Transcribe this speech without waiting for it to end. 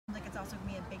also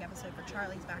going to be a big episode for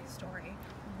Charlie's backstory.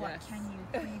 What Yes. can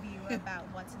you preview about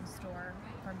what's in store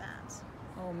from that?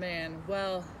 Oh man,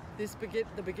 well,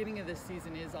 the beginning of this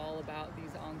season is all about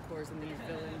these encores and these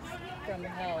villains from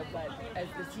hell, but as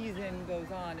the season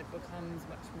goes on, it becomes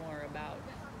much more about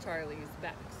Charlie's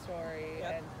backstory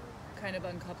and kind of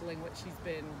uncoupling what she's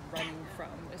been running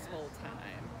from this whole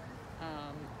time.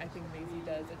 I think Maisie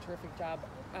does a terrific job.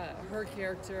 Her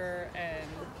character and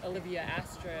Olivia's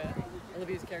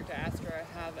character Astra,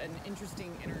 have an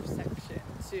interesting intersection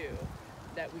too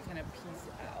that we kind of piece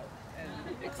out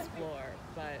and explore.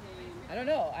 But I don't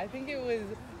know. I think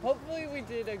hopefully we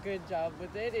did a good job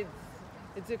with it.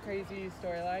 It's a crazy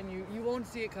storyline. You won't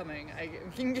see it coming. I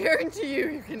can guarantee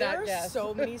you cannot guess. There are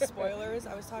so many spoilers.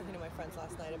 I was talking to my friends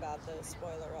last night about the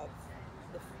spoiler of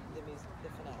the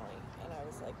finale, and I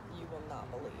was like, you will not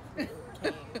believe who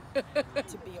came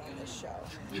to be on this show.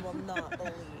 You will not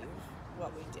believe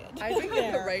what we did. I think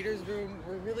in the writer's room,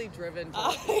 we're really driven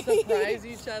to surprise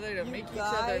each other, to make each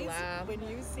other laugh. When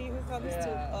you see who comes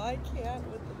I can't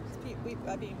with these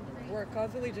people. We're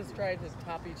constantly just trying to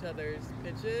top each other's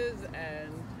pitches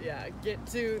and get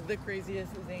to the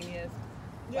craziest, zaniest,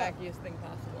 wackiest thing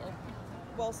possible.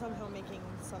 While somehow making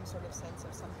some sort of sense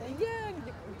of something. Yeah, and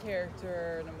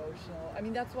character and emotional. I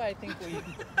mean, that's why I think we...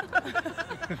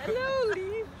 Hello,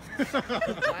 Lee!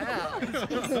 Wow.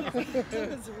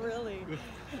 It was really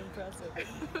impressive.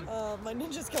 My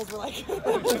ninja skills were like...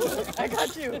 I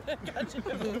got you!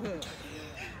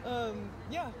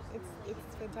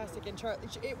 It's fantastic. And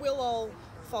it will all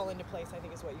fall into place, I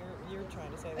think is what you're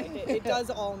trying to say. Like, it does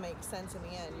all make sense in the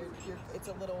end. It's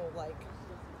a little, like...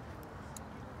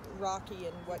 rocky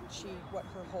and what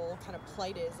her whole kind of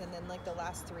plight is, and then like the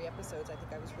last 3 episodes I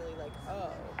think I was really like,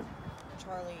 oh,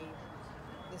 Charlie,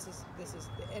 this is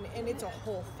and it's a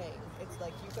whole thing. It's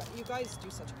like you guys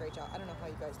do such a great job. I don't know how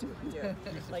you guys do what you do.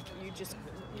 Like you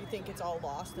think it's all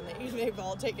lost and they've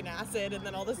all taken acid, and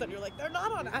then all of a sudden you're like, they're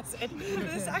not on acid.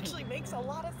 This actually makes a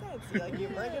lot of sense. Like you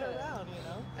bring it around, you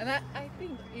know. And I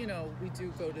think we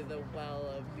do go to the well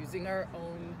of using our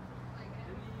own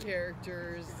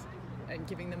characters and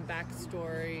giving them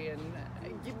backstory and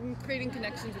creating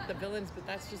connections with the villains, but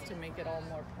that's just to make it all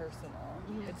more personal.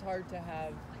 Mm-hmm. It's hard to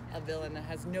have a villain that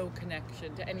has no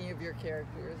connection to any of your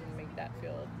characters and make that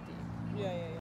feel deep. Yeah.